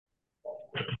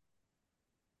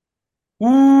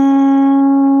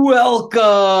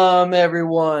Welcome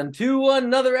everyone to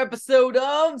another episode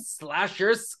of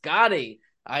Slasher Scotty.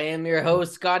 I am your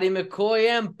host, Scotty McCoy,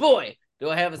 and boy, do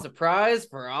I have a surprise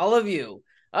for all of you.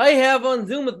 I have on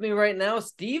Zoom with me right now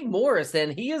Steve Morris,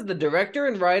 and he is the director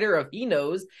and writer of He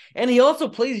Knows, and he also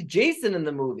plays Jason in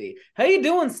the movie. How you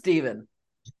doing, Steven?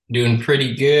 Doing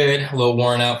pretty good. A little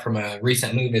worn out from a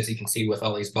recent move, as you can see with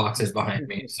all these boxes behind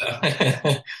me. So,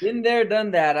 Been there, done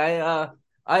that.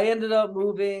 I ended up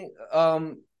moving.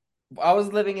 I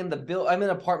was living in the I'm in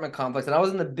an apartment complex, and I was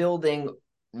in the building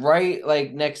right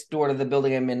like next door to the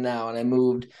building I'm in now, and I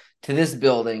moved to this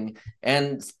building,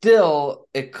 and still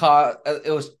it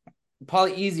was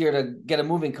probably easier to get a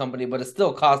moving company, but it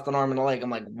still cost an arm and a leg. I'm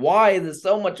like, why is this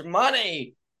so much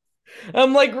money?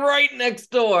 I'm like right next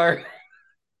door.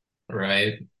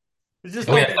 right. It's just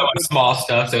And we had something so to much think small about.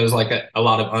 stuff, so it was like a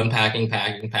lot of unpacking,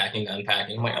 packing, packing,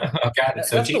 unpacking. I'm like, oh God, it's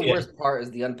so That's the tedious. worst part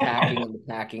is the unpacking and the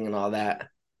packing and all that.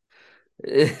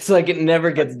 It's like it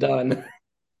never gets done.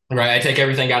 Right. I take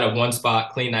everything out of one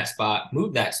spot, clean that spot,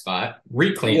 move that spot,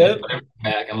 re-clean it, Yep. put everything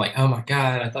back. I'm like, oh my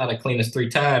God, I thought I cleaned this 3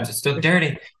 times. It's still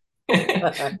dirty.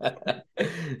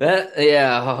 That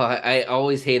yeah, oh, I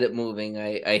always hate it moving.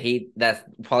 I hate that's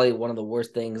probably one of the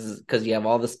worst things because you have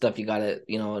all this stuff you gotta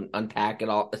unpack it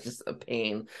all. It's just a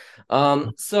pain.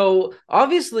 So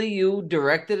obviously you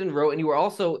directed and wrote, and you were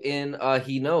also in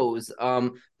He Knows.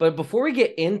 But before we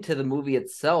get into the movie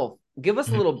itself, give us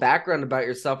a little background about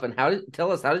yourself and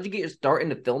tell us how did you get your start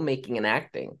into filmmaking and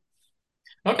acting?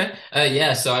 Okay.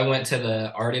 Yeah. So I went to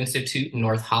the Art Institute in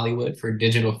North Hollywood for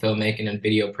digital filmmaking and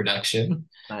video production.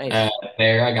 Uh, Nice.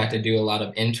 there, I got to do a lot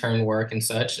of intern work and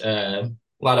such. A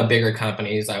lot of bigger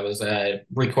companies. I was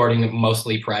recording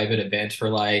mostly private events for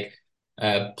like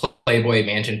Playboy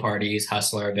mansion parties,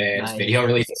 hustler events, Nice. video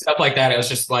releases, stuff like that. It was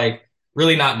just like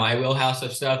really not my wheelhouse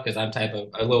of stuff because I'm type of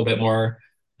a little bit more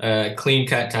clean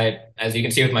cut type, as you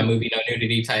can see with my movie, no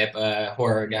nudity type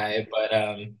horror guy. But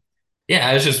yeah,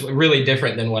 it was just really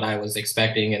different than what I was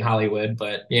expecting in Hollywood.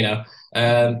 But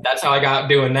that's how I got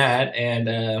doing that,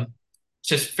 and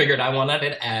just figured I wanted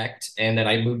to act, and then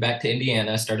I moved back to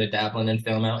Indiana, started dabbling in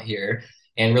film out here,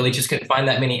 and really just couldn't find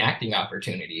that many acting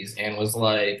opportunities, and was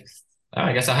like, oh,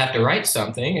 I guess I'll have to write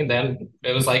something. And then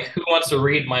it was like, who wants to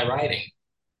read my writing?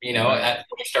 Right.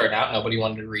 When you started out, nobody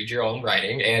wanted to read your own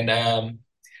writing, and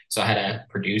so I had to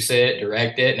produce it,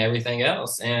 direct it, and everything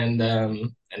else. And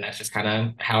that's just kind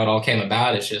of how it all came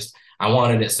about. It's just I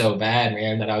wanted it so bad,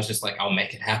 man, that I was just like, I'll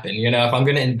make it happen. If I'm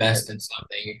going to Right. invest in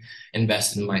something,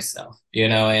 invest in myself.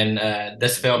 And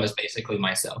this film is basically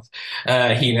myself.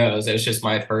 He knows it was just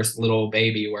my first little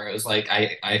baby, where it was like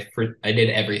I did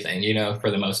everything,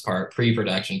 for the most part,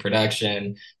 pre-production,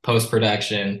 production,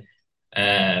 post-production.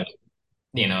 Uh,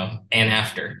 and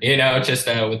after, just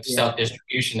with Yeah.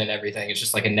 self-distribution and everything, it's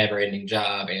just like a never-ending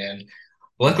job. And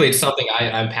luckily, it's something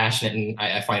I'm passionate and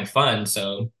I find fun.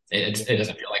 So it Yeah.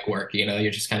 doesn't feel like work.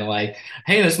 You're just kind of like,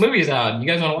 hey, this movie's out. You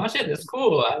guys want to watch it? It's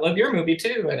cool. I love your movie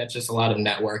too. And it's just a lot of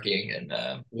networking and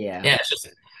Yeah. yeah, it's just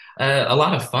a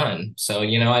lot of fun. So,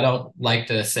 I don't like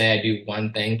to say I do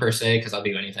one thing per se because I'll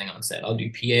do anything on set. I'll do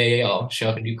PA, I'll show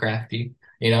up and do crafty.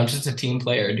 I'm just a team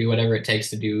player, do whatever it takes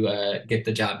to do get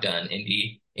the job done.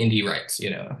 Indie rights.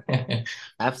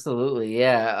 Absolutely.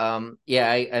 Yeah. Yeah,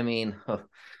 I mean,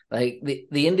 like the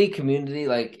indie community,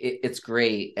 like it's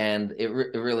great and it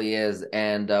really is.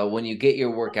 And when you get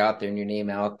your work out there and your name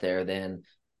out there, then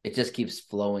it just keeps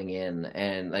flowing in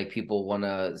and like people want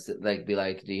to like be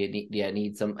like, do you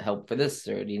need some help for this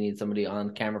or do you need somebody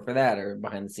on camera for that or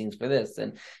behind the scenes for this?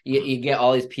 And you get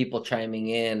all these people chiming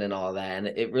in and all that and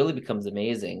it really becomes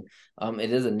amazing.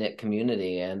 It is a knit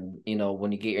community, and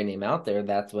when you get your name out there,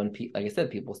 that's when like I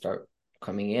said, people start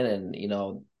coming in,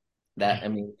 and that I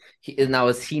mean, now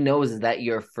as He Knows, is that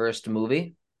your first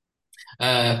movie?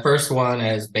 First one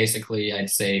as basically, I'd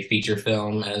say, feature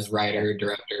film as Yeah. writer,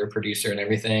 director, producer, and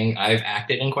everything. I've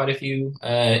acted in quite a few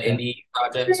Okay. indie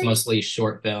projects, mostly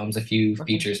short films, a few Okay.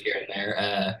 features here and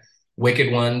there.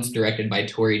 Wicked Ones, directed by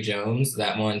Tori Jones.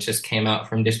 That one just came out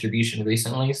from distribution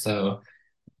recently, so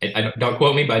I don't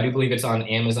quote me, but I do believe it's on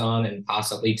Amazon and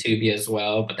possibly Tubi as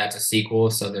well. But that's a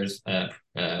sequel, so there's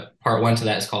part one to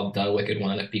that is called The Wicked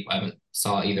One. If people haven't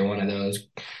saw either one of those,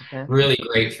 Okay. really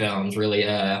great films, really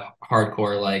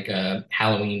hardcore like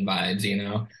Halloween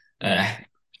vibes, uh,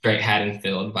 straight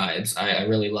Haddonfield vibes. I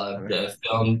really loved Okay. the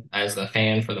film as a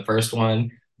fan for the first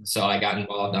one, so I got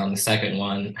involved on the second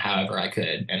one however I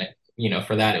could, and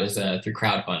for that it was through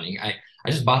crowdfunding. I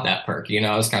just bought that perk,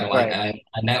 I was kind of like Right.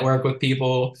 I network with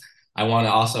people. I want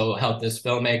to also help this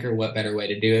filmmaker. What better way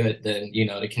to do it than,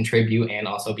 to contribute and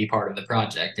also be part of the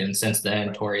project? And since then,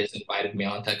 Right. Tori has invited me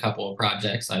onto a couple of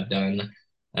projects I've done.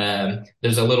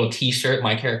 There's a little T-shirt.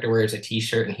 My character wears a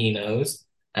T-shirt, and he knows.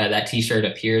 That T-shirt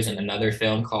appears in another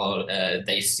film called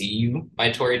 "They See You"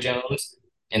 by Tori Jones,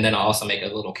 and then I'll also make a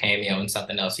little cameo in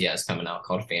something else he has coming out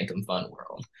called Phantom Fun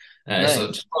World. So Nice. just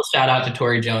a little shout out to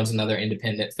Tori Jones, another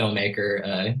independent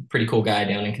filmmaker, pretty cool guy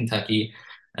down in Kentucky.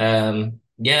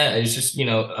 Yeah, it's just,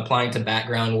 applying to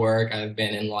background work. I've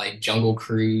been in like Jungle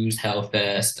Cruise,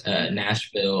 Hellfest,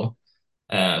 Nashville,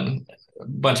 a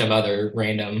bunch of other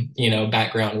random,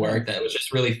 background work Nice. that was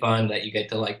just really fun that you get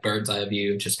to like bird's eye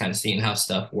view, just kind of seeing how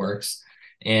stuff works.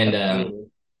 And Absolutely.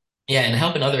 yeah, and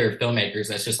helping other filmmakers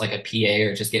that's just like a PA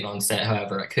or just getting on set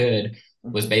however I could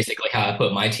was Mhm. basically how I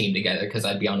put my team together because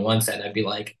I'd be on one set and I'd be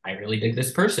like, I really dig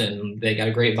this person. They got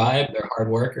a great vibe, they're a hard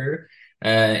worker.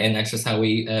 And that's just how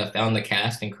we found the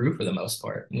cast and crew for the most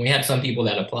part. And we had some people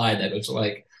that applied that was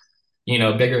like,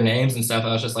 bigger names and stuff.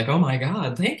 I was just like, oh my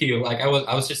God, thank you. Like I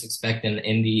was just expecting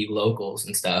indie locals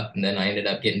and stuff. And then I ended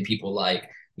up getting people like,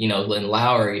 Lynn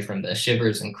Lowry from the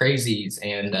Shivers and Crazies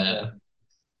and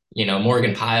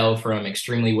Morgan Pyle from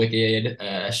Extremely Wicked,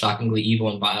 Shockingly Evil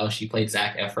and Vile. She played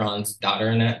Zac Efron's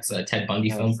daughter in that. It's a Ted Bundy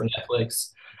film Nice. for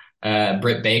Netflix.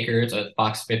 Britt Baker's a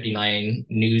Fox 59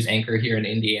 news anchor here in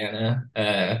Indiana.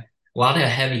 A lot of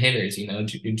heavy hitters,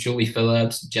 Julie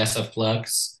Phillips, Jessa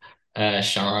Flux,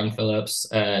 Sean Phillips,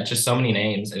 just so many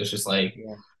names. It was just like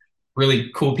Yeah.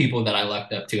 really cool people that I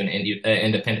looked up to in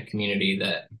independent community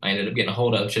that I ended up getting a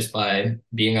hold of just by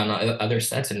being on other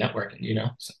sets and networking.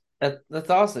 So, That's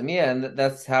awesome. Yeah, and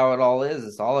that's how it all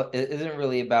is. It isn't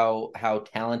really about how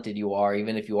talented you are,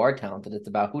 even if you are talented. It's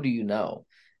about who do you know.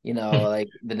 Like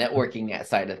the networking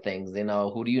side of things.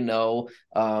 Who do you know?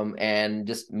 And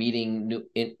just meeting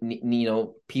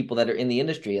people that are in the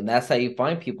industry, and that's how you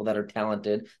find people that are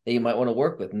talented that you might want to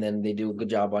work with, and then they do a good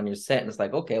job on your set, and it's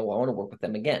like, okay, well, I want to work with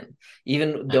them again.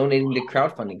 Even donating to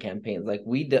crowdfunding campaigns, like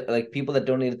like people that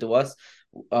donated to us,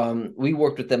 we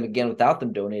worked with them again without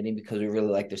them donating because we really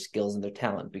like their skills and their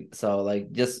talent. So like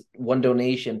just one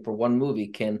donation for one movie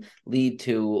can lead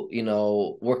to,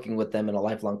 working with them in a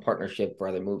lifelong partnership for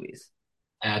other movies.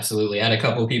 absolutely. I had a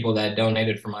couple of people that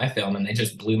donated for my film and they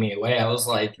just blew me away. I was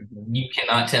like, Mhm. you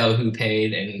cannot tell who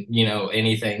paid and,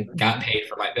 anything got paid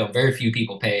for my film. Very few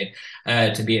people paid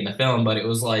to be in the film, but it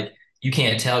was like, you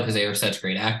can't tell because they were such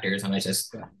great actors. And I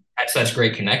just Yeah. had such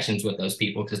great connections with those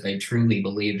people because they truly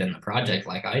believed in the project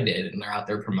like I did. And they're out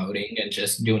there promoting and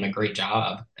just doing a great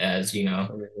job as,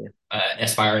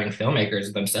 aspiring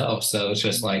filmmakers themselves. So it's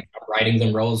just like writing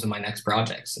them roles in my next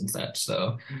projects and such.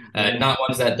 So Nice. not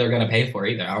ones that they're going to pay for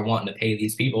either. I want to pay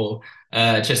these people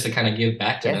just to kind of give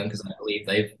back to Yeah. them because I believe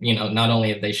they've, not only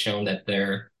have they shown that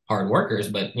they're hard workers,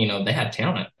 but they have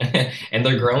talent and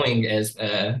they're growing as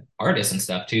artists and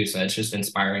stuff too. So it's just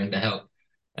inspiring to help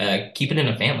keep it in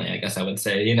a family, I guess I would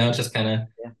say. Just kind of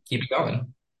Yeah. keep it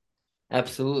going.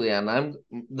 Absolutely. And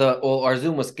our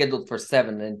Zoom was scheduled for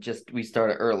 7 and just we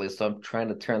started early, so I'm trying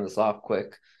to turn this off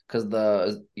quick because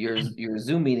your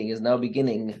Zoom meeting is now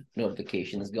beginning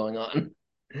notification is going on.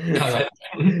 All right.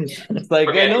 It's like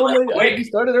I Okay, know we wait.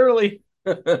 started early.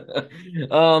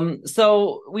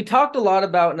 So we talked a lot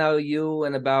about now you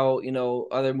and about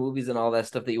other movies and all that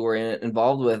stuff that you were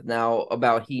involved with. Now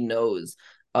about He Knows.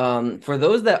 For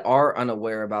those that are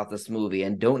unaware about this movie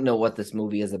and don't know what this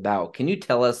movie is about, can you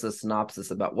tell us a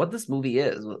synopsis about what this movie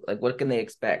is? Like, what can they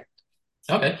expect?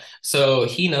 Okay, so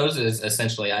He Knows is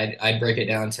essentially I'd break it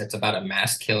down to it's about a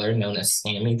mass killer known as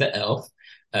Sammy the Elf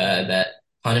that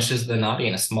punishes the naughty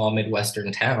in a small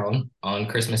Midwestern town on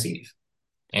Christmas Eve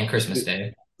and Christmas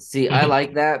Day. See, I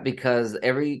like that because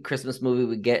every Christmas movie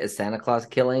we get is Santa Claus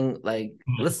killing. Like,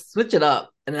 let's switch it up.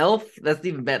 An elf, that's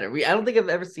even better. I don't think I've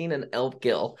ever seen an elf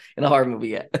kill in a horror movie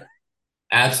yet.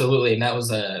 Absolutely, and that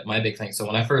was my big thing. So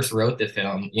when I first wrote the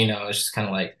film, it's just kind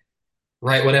of like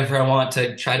write whatever I want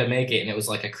to try to make it. And it was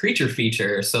like a creature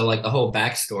feature. So like the whole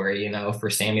backstory, for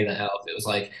Sammy the elf, it was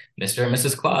like Mr. and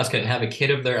Mrs. Claus couldn't have a kid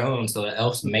of their own, so the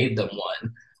elves made them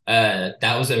one.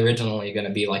 That was originally going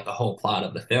to be like the whole plot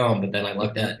of the film, but then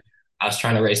I was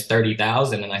trying to raise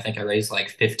 30,000 and I think I raised like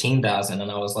 15,000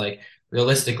 and I was like,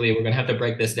 realistically, we're going to have to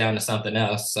break this down to something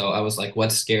else. So I was like,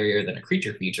 what's scarier than a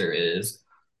creature feature is,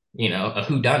 a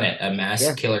whodunit, a mass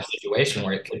Yeah. killer situation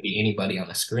where it could be anybody on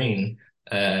the screen.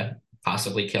 Uh,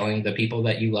 Possibly killing the people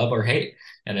that you love or hate.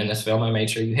 And in this film, I made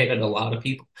sure you hated a lot of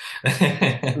people.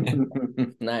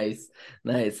 Nice.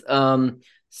 Nice.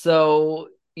 So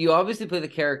you obviously play the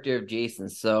character of Jason.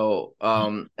 So,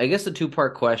 I guess a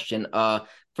two-part question.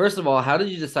 First of all, how did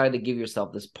you decide to give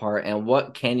yourself this part, and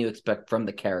what can you expect from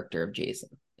the character of Jason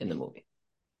in the movie?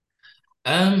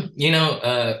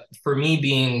 For me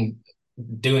being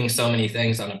doing so many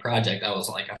things on a project, I was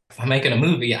like, if I'm making a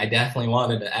movie, I definitely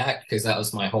wanted to act because that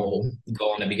was my whole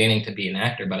goal in the beginning to be an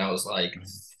actor. But I was like,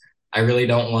 I really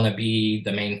don't want to be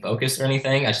the main focus or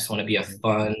anything. I just want to be a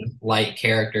fun, light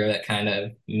character that kind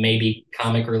of maybe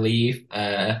comic relief.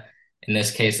 In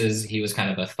this cases, he was kind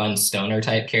of a fun stoner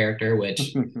type character,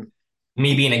 which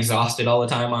me being exhausted all the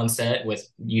time on set with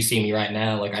you see me right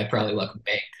now, like I probably look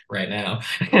baked right now.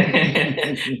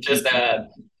 Just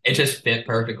it just fit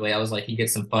perfectly. I was like, he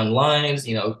gets some fun lines,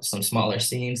 some smaller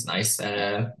scenes, nice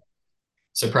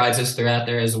surprises throughout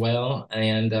there as well.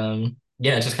 And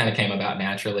yeah, it just kind of came about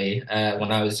naturally.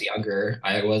 When I was younger,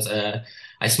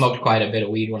 I smoked quite a bit of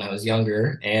weed when I was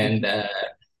younger, and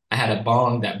I had a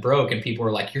bong that broke, and people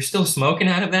were like, "You're still smoking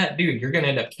out of that, dude? You're gonna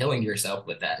end up killing yourself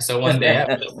with that." So one day I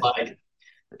was just like,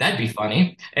 "That'd be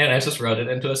funny," and I just wrote it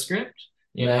into a script.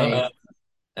 You know,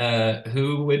 Nice.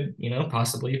 who would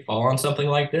possibly fall on something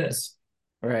like this?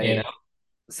 You know. Right.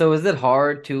 So is it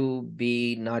hard to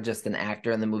be not just an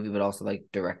actor in the movie, but also like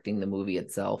directing the movie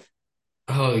itself?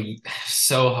 Oh,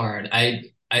 so hard.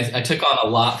 I took on a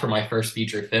lot for my first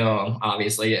feature film.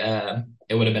 Obviously,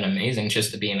 it would have been amazing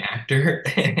just to be an actor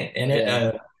in it,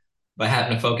 Yeah. but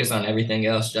having to focus on everything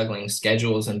else, juggling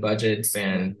schedules and budgets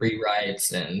and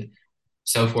rewrites and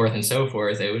so forth and so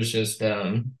forth. It was just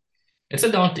it's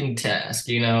a daunting task.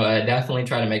 Definitely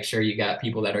try to make sure you got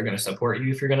people that are going to support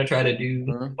you if you're going to try to do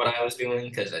Mhm. what I was doing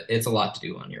because it's a lot to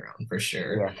do on your own for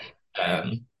sure. Yeah.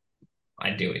 Um,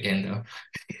 I'd do it again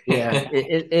Yeah, though.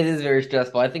 it is very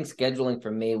stressful. I think scheduling for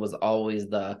me was always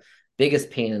the biggest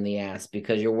pain in the ass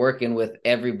because you're working with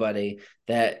everybody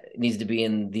that needs to be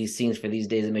in these scenes for these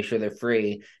days and make sure they're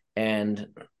free. And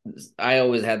I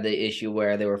always had the issue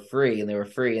where they were free and they were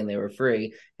free and they were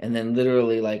free. And then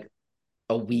literally like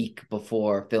a week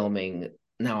before filming,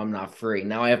 now I'm not free.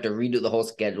 Now I have to redo the whole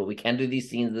schedule. We can't do these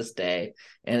scenes this day,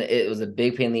 and it was a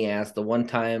big pain in the ass. The one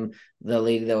time the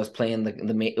lady that was playing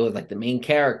the main, it was like the main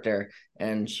character,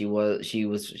 and she was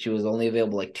only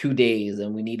available like 2 days,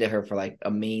 and we needed her for like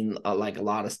like a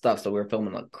lot of stuff. So we were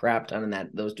filming a crap ton in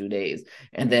those 2 days,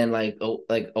 and then like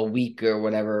a week or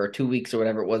whatever, or 2 weeks or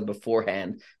whatever it was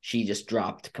beforehand, she just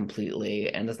dropped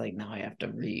completely, and it's like now I have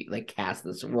to cast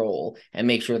this role and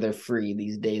make sure they're free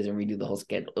these days and redo the whole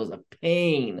schedule. It was a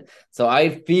pain. So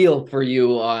I feel for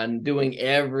you on doing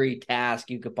every task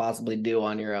you could possibly do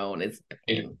on your own. It's a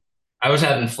Dude, pain. I was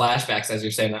having flashbacks as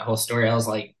you're saying that whole story. I was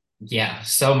like, yeah,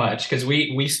 so much because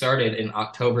we started in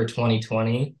October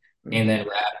 2020 and Mm-hmm. then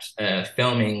wrapped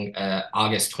filming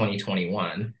August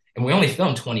 2021, and we only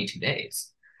filmed 22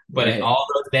 days. But in Right. all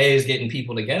those days getting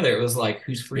people together, it was like,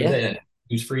 who's free Yeah. then?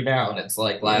 Who's free now? And it's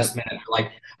like last Yep. minute, they're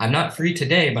like, I'm not free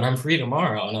today, but I'm free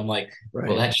tomorrow. And I'm like, well,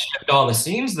 Right. that shift all the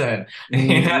scenes then.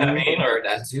 You know what I Mm-hmm. mean? Or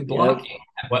that's you Yep. blocking,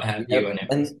 what have you. Yep. And it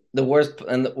was And the worst,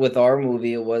 and with our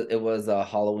movie, it was a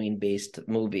Halloween based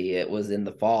movie. It was in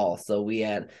the fall, so we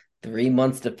had 3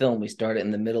 months to film. We started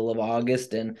in the middle of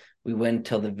August, and we went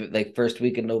till the like first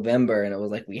week of November, and it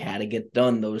was like we had to get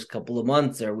done those couple of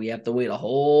months, or we have to wait a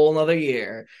whole another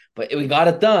year. But we got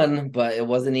it done, but it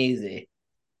wasn't easy.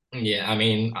 Yeah, I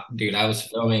mean, dude, I was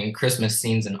filming Christmas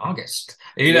scenes in August.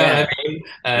 You know what Yeah, I mean?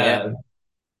 yeah,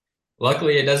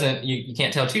 Luckily, it doesn't. You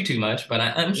can't tell too much, but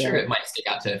I'm sure yeah, it might stick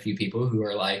out to a few people who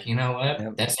are like, you know what? yeah,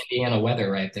 That's Indiana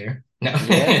weather right there. No,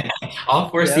 yeah, all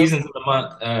four yeah. seasons of the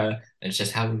month. It's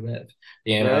just how we live.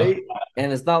 You know? Right.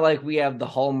 And it's not like we have the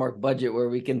Hallmark budget where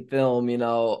we can film,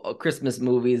 Christmas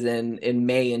movies in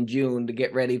May and June to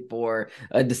get ready for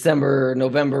a December,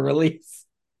 November release.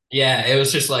 Yeah, it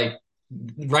was just like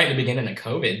right in the beginning of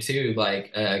COVID too,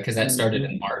 like because that started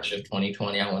in Mhm. March of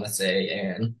 2020, I want to say,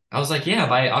 and I was like, yeah,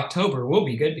 by October we'll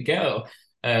be good to go.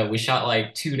 We shot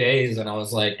like 2 days, and I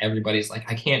was like, everybody's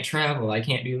like, I can't travel, I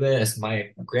can't do this. My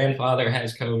grandfather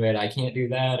has COVID, I can't do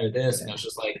that or this, and I Yeah. was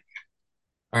just like,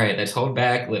 all right, let's hold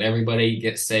back, let everybody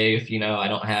get safe. I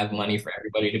don't have money Mhm. for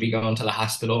everybody to be going to the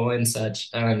hospital and such,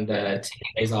 and Yeah. taking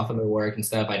days off of their work and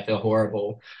stuff. I'd feel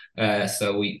horrible.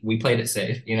 So we played it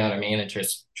safe, you know what I mean? And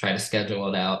just try to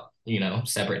schedule it out,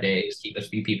 separate days, keep as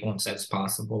few people on set as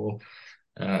possible.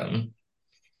 Um,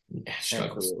 yeah,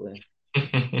 struggles.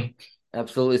 Absolutely.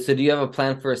 Absolutely. So do you have a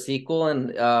plan for a sequel?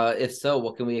 And if so,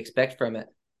 what can we expect from it?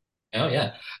 Oh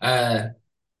yeah. Uh,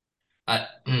 I,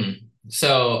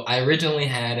 so I originally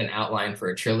had an outline for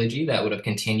a trilogy that would have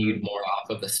continued more off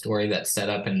of the story that's set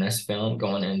up in this film,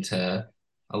 going into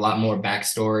a lot more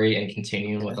backstory and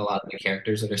continuing with Okay. a lot of the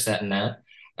characters that are set in that.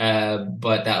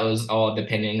 But that was all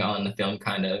depending on the film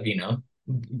kind of,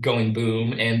 going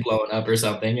boom and blowing up or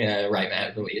something, right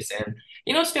at release. And,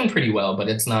 it's doing pretty well, but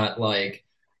it's not like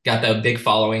got the big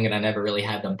following and I never really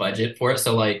had the budget for it.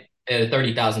 So like a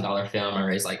 $30,000 film, I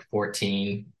raised like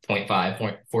 14.5,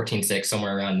 14.6,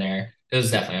 somewhere around there. It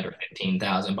was Yeah. definitely under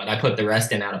 15,000, but I put the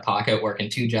rest in out of pocket, working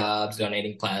two jobs,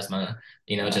 donating plasma,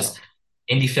 just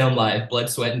Wow. indie film life, blood,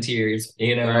 sweat, and tears,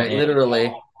 Right. and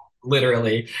Literally.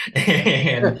 literally.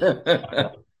 And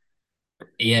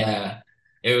yeah,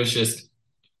 it was just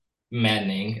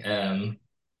maddening.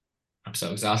 I'm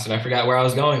so exhausted. I forgot where I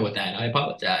was going with that. I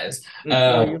apologize.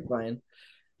 No, Um, you're fine.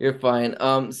 You're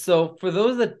fine. So for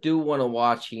those that do want to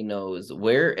watch He Knows,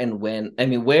 where and when, I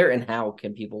mean, where and how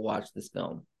can people watch this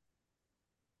film?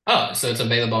 oh, so it's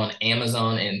available on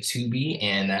Amazon and Tubi,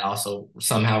 and that also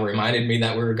somehow reminded me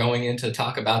that we were going in to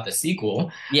talk about the sequel.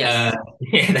 Uh, Yes.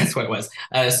 yeah, that's what it was.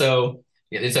 So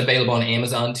it's available on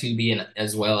Amazon, Tubi, and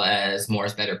as well as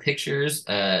More's Better Pictures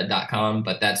 .com.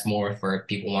 But that's more for if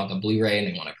people want the Blu-ray and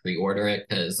they want to pre-order it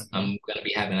because I'm Mhm. going to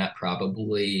be having that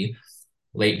probably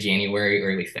late January,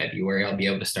 early February. I'll be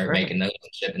able to start Right. making those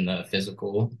and shipping the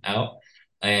physical out.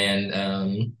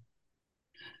 And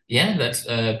yeah, that's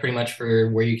pretty much for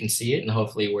where you can see it and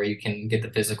hopefully where you can get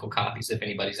the physical copies if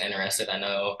anybody's interested. I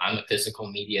know I'm a physical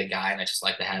media guy and I just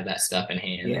like to have that stuff in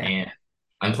hand. Yeah. And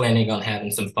I'm planning on having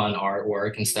some fun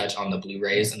artwork and such on the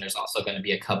Blu-rays. And there's also going to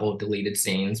be a couple of deleted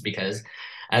scenes because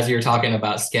as you were talking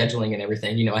about scheduling and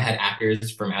everything, I had actors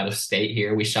from out of state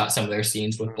here. We shot some of their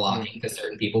scenes with blocking Mhm. because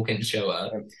certain people couldn't show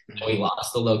up. And we Mhm.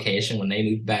 lost the location when they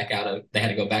moved back they had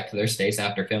to go back to their states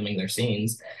after filming their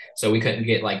scenes. So we couldn't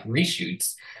get like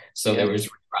reshoots. So there Yeah. was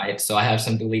rewrites. So I have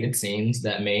some deleted scenes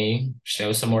that may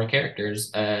show some more characters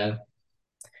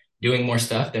doing more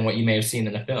stuff than what you may have seen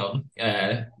in the film.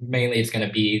 Mainly, it's going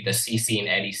to be the CC and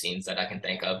Eddie scenes that I can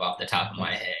think of off the top of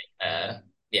my Nice. head.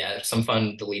 Yeah, some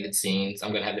fun deleted scenes.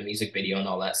 I'm going to have the music video and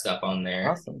all that stuff on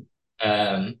there. Awesome.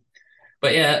 Um,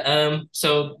 but yeah,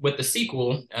 so with the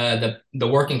sequel, the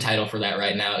working title for that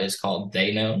right now is called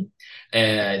They Know.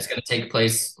 It's going to take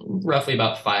place roughly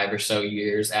about 5 or so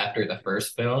years after the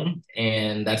first film,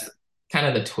 and that's kind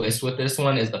of the twist with this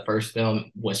one is the first film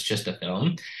was just a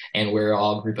film, and we're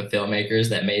all a group of filmmakers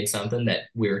that made something that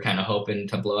we were kind of hoping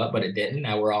to blow up, but it didn't.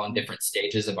 Now we're all in different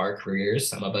stages of our careers.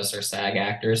 Some of us are SAG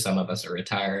actors, some of us are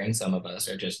retiring, some of us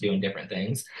are just doing different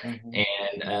things, Mhm.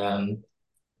 and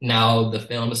now the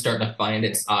film is starting to find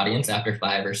its audience after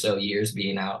 5 or so years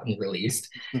being out and released,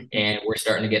 and we're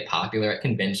starting to get popular at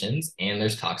conventions. And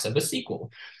there's talks of a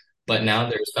sequel, but Nice. now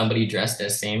there's somebody dressed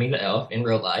as Sammy the Elf in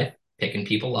real life picking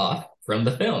people off from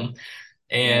the film, Nice.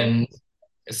 and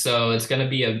so it's going to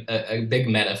be a big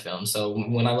meta film. So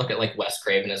when I look at like Wes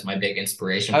Craven as my big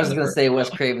inspiration I for was the gonna first, say Wes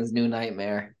Craven's New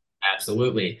Nightmare.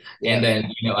 absolutely, and Yeah.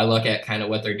 then I look at kind of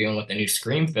what they're doing with the new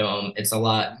Scream film. It's a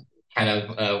lot kind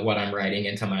of what I'm writing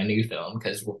into my new film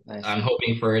because Nice. I'm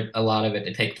hoping for a lot of it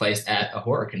to take place at a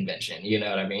horror convention. You know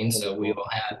what I mean? Really So we cool. will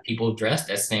have people dressed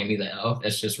as Sammy the Elf.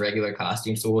 That's just regular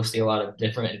costumes. So we'll see a lot of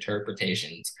different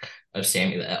interpretations of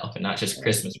Sammy the Elf and not just Nice.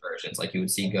 Christmas versions like you would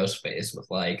see Ghostface with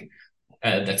like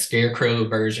the Scarecrow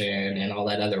version and all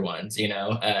that other ones. So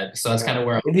that's kind Yeah. of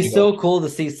where I'm It'd be going to go. so cool to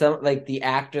see some like the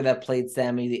actor that played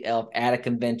Sammy the Elf at a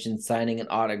convention signing an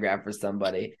autograph for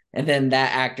somebody, and then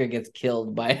that actor gets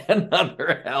killed by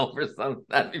another elf or something.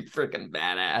 That'd be freaking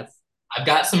badass. I've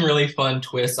got some really fun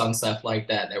twists on stuff like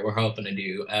that we're hoping to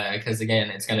do. Because again,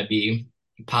 it's going to be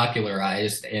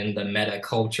popularized in the meta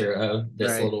culture of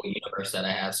this Right. little universe that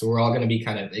I have. So we're all going to be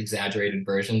kind of exaggerated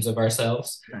versions of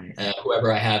ourselves. Nice.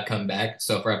 Whoever I have come back.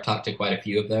 So far, I've talked to quite a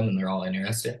few of them, and they're all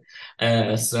interested.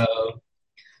 Nice. So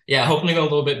yeah, hoping to go a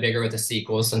little bit bigger with the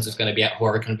sequel since it's going to be at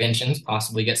horror conventions.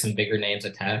 Possibly get some bigger names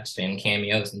attached and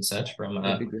cameos and such from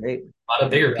That'd be great. lot of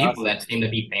That'd bigger be people awesome. that seem to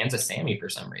be fans of Sammy for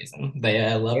some reason.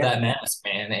 They love Yeah. that mask,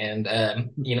 man. And,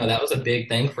 that was a big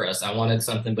thing for us. I wanted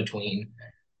something between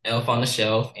Elf on the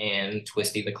Shelf and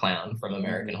Twisty the Clown from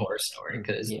American Mhm. Horror Story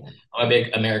because Yeah. I'm a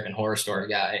big American Horror Story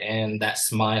guy. And that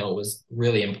smile was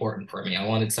really important for me. I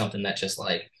wanted something that just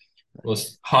like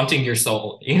was haunting your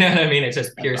soul. You know what I mean? It's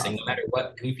just That's piercing. No awesome. matter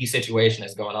what goofy situation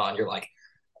is going on, you're like,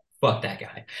 fuck that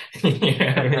guy. You know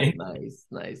what I mean? Nice,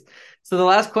 nice. So the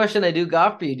last question I do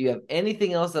got for you, do you have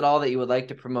anything else at all that you would like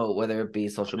to promote, whether it be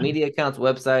social media accounts,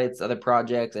 websites, other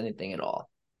projects, anything at all?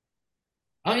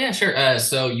 Oh yeah, sure.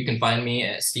 So you can find me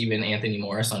at Stephen Anthony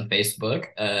Morris on Facebook.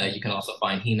 You can also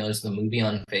find He Knows the Movie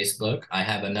on Facebook. I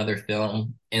have another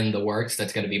film in the works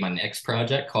that's going to be my next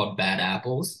project called Bad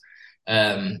Apples.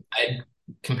 I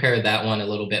compare that one a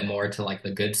little bit more to like The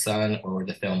Good Son or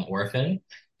the film Orphan.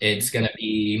 It's going to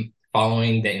be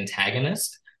following the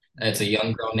antagonist. It's a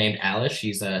young girl named Alice.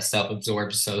 She's a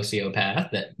self-absorbed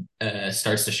sociopath that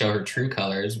starts to show her true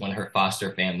colors when her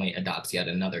foster family adopts yet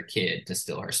another kid to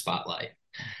steal her spotlight.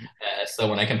 So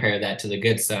when I compare that to The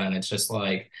Good Son, it's just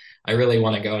like I really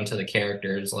want to go into the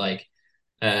characters like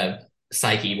uh,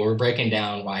 psyche. We're breaking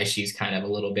down why she's kind of a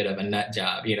little bit of a nut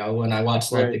job. You know, when I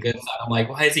watch like The Right. Good Son, I'm like,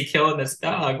 why is he killing this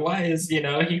dog? Why is he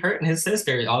hurting his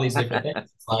sister? All these different things.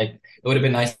 It's like it would have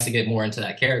been nice to get more into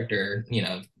that character. You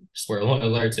know, spoiler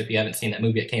alerts if you haven't seen that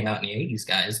movie. It came out in the '80s,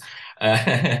 guys.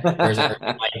 Or is it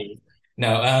early 90s?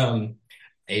 No,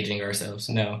 aging ourselves.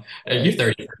 No, you're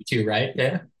Right. 32, right?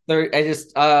 Yeah. I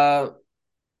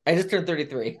just turned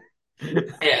 33.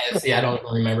 Yeah, see, I don't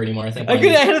remember anymore. I think I mine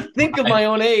could I was had to think of my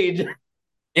own age.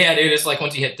 yeah, dude. It's like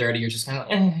once you hit 30, you're just kind of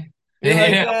like, You're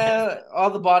like, yeah. all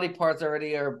the body parts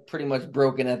already are pretty much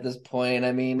broken at this point.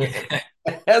 I mean,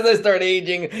 as I start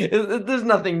aging, there's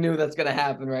nothing new that's going to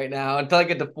happen right now until I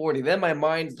get to 40. Then my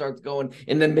mind starts going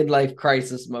in the midlife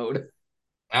crisis mode.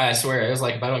 I swear, it was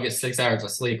like if I don't get 6 hours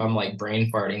of sleep, I'm like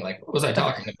brain farting. Like, what was I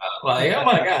talking about? Like, oh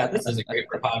my God, this isn't great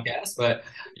for a podcast, but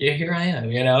yeah, here I am,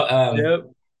 you know.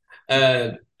 Yep.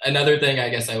 Uh, Another thing I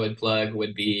guess I would plug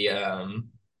would be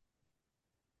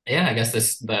yeah, I guess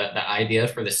the idea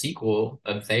for the sequel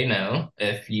of They Know.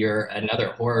 If you're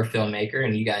another horror filmmaker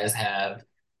and you guys have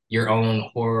your own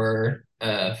horror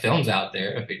films out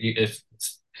there, if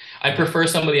I prefer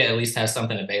somebody that at least has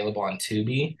something available on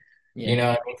Tubi, you Yeah.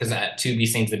 know, because that Tubi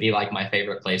seems to be like my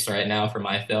favorite place right now for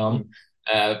my film.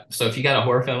 Mhm. So if you got a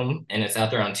horror film and it's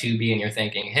out there on Tubi and you're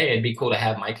thinking, hey, it'd be cool to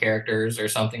have my characters or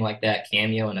something like that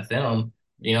cameo in a film,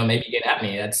 you know, maybe get at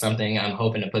me. That's something I'm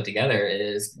hoping to put together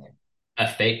is a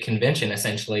fake convention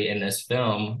essentially in this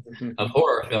film of Mhm.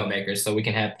 horror filmmakers so we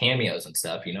can have cameos and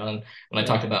stuff, you know. And when I Yeah.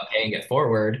 talked about paying it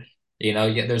forward, you know,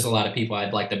 yeah, there's a lot of people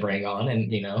I'd like to bring on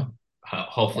and, you know, Yeah.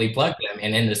 hopefully plug them.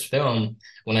 And in this film,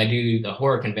 when I do the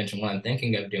horror convention, what I'm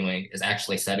thinking of doing is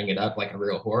actually setting it up like a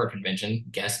real horror convention.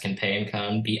 Guests can pay and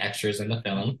come be extras in the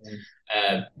film.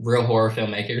 Mhm. Real horror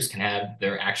filmmakers can have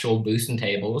their actual booths and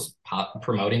tables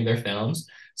promoting their films,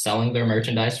 selling their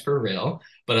merchandise for real,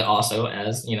 but also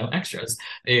as, you know, extras,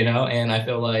 you know, and I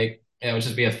feel like it would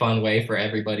just be a fun way for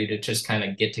everybody to just kind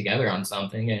of get together on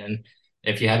something. And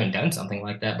if you haven't done something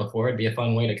like that before, it'd be a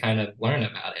fun way to kind of learn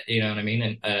about it, you know what I mean?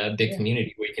 And a big Yeah.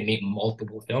 community where you can meet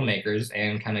multiple filmmakers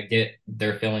and kind of get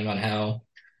their feeling on how,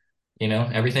 you know,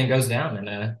 everything goes down in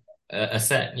a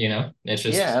set, you know? It's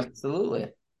Yeah, just absolutely.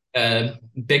 a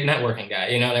big networking guy,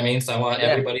 you know what I mean? So I want Yeah.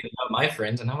 everybody to know my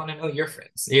friends and I want to know your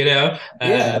friends, you know?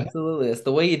 Yeah, absolutely. It's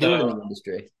the way you do it in the So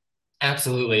industry.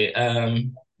 absolutely.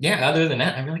 Yeah, other than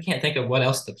that, I really can't think of what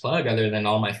else to plug other than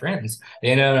all my friends.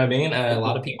 You know what I mean? A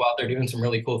lot of people out there doing some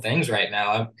really cool things right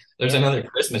now. There's Yeah. another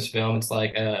Christmas film. It's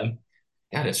like,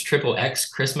 God, it's Triple X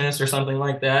Christmas or something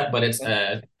like that. But it's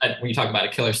Yeah. when you talk about a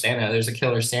killer Santa, there's a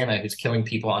killer Santa who's killing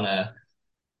people on a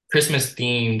Christmas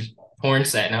themed porn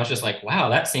set, and I was just like, wow,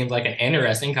 that seems like an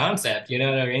interesting concept. You know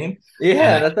what I mean? And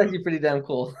Yeah, that's actually pretty damn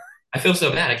cool. I feel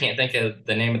so bad. I can't think of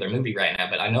the name of their movie right now,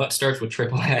 but I know it starts with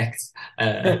Triple X.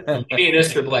 Maybe it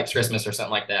is Triple X Christmas or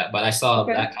something like that. But I saw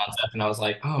Okay. that concept and I was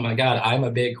like, oh my God, I'm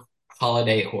a big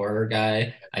holiday horror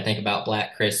guy. I think about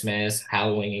Black Christmas,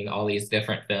 Halloween, all these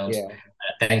different films, Yeah.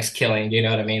 Thanksgiving, you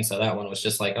know what I mean? So that one was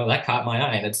just like, oh, that caught my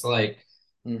eye. And it's like,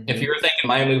 if you Hmm. were thinking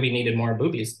my movie needed more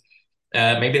boobies,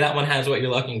 maybe that one has what you're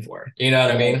looking for. You know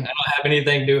what I mean? I Right. don't have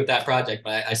anything to do with that project,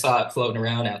 but I saw it floating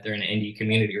around out there in the indie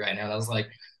community right now. And I was like,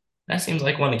 that seems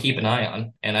like one to keep an eye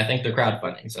on. And I think they're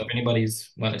crowdfunding. So if anybody's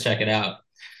want to check it out,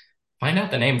 find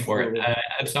out the name for it. Absolutely.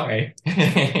 I'm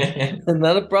sorry.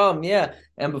 Not a problem. Yeah.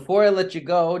 And before I let you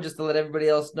go, just to let everybody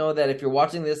else know that if you're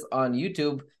watching this on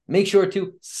YouTube, make sure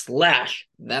to slash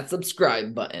that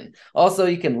subscribe button. Also,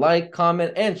 you can like,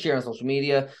 comment, and share on social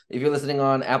media. If you're listening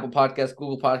on Apple Podcasts,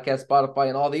 Google Podcasts, Spotify,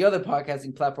 and all the other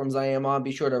podcasting platforms I am on,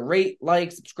 be sure to rate,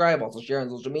 like, subscribe, also share on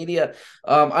social media.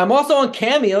 I'm also on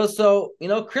Cameo, so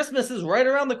Christmas is right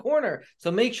around the corner.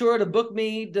 So make sure to book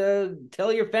me to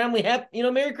tell your family happy,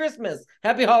 Merry Christmas,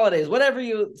 Happy Holidays, whatever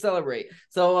you celebrate.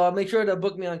 So make sure to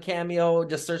book me on Cameo.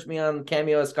 Just search me on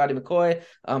Cameo as Scotty McCoy.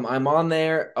 I'm on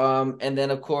there. And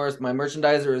then of course my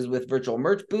merchandiser is with Virtual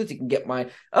Merch Booths. You can get my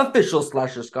official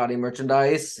Slasher Scotty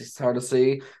merchandise. It's hard to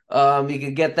see. You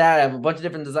can get that. I have a bunch of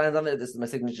different designs on there. This is my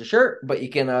signature shirt, but you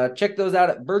can check those out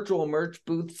at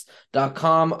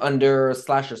virtualmerchbooths.com under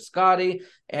Slasher Scotty.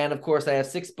 And of course, I have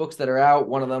 6 books that are out.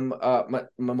 One of them,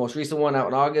 my most recent one out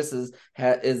in August, is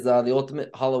the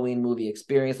Ultimate Halloween Movie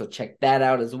Experience. So check that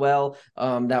out as well.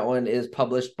 That one is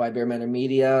published by Bear Manor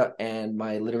Media, and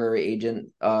my literary agent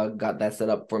got that set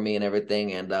up for me and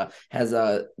everything, and has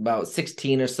about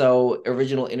 16 or so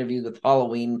original interviews with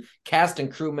Halloween cast and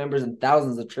crew members and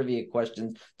thousands of trivia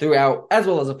questions throughout, as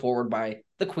well as a forward by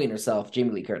the Queen herself,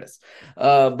 Jamie Lee Curtis.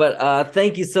 But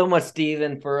thank you so much,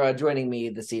 Stephen, for joining me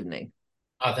this evening.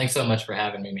 Oh, thanks so much for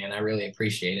having me, man. I really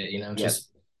appreciate it. Yep. Just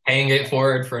paying it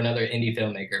forward for another indie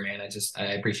filmmaker, man.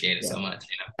 I appreciate it Yeah. so much.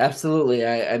 Absolutely.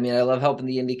 I mean, I love helping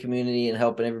the indie community and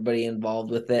helping everybody involved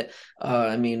with it.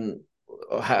 I mean,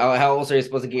 how else are you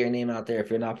supposed to get your name out there if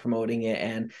you're not promoting it?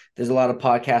 And there's a lot of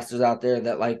podcasters out there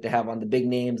that like to have on the big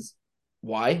names.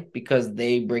 Why? Because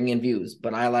they bring in views.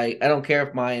 But I don't care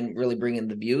if mine really bring in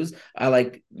the views. I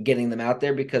like getting them out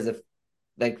there because if,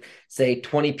 like, say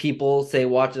 20 people say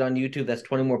watch it on YouTube, that's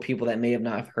 20 more people that may have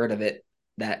not heard of it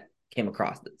that came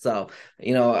across it. So,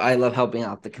 I love helping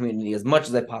out the community as much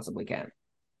as I possibly can.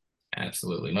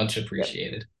 Absolutely. Much Yep.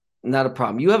 appreciated. Not a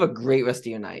problem. You have a great rest of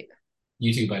your night.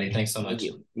 You too, buddy. Thanks so Thank much.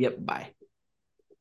 you. Yep. Bye.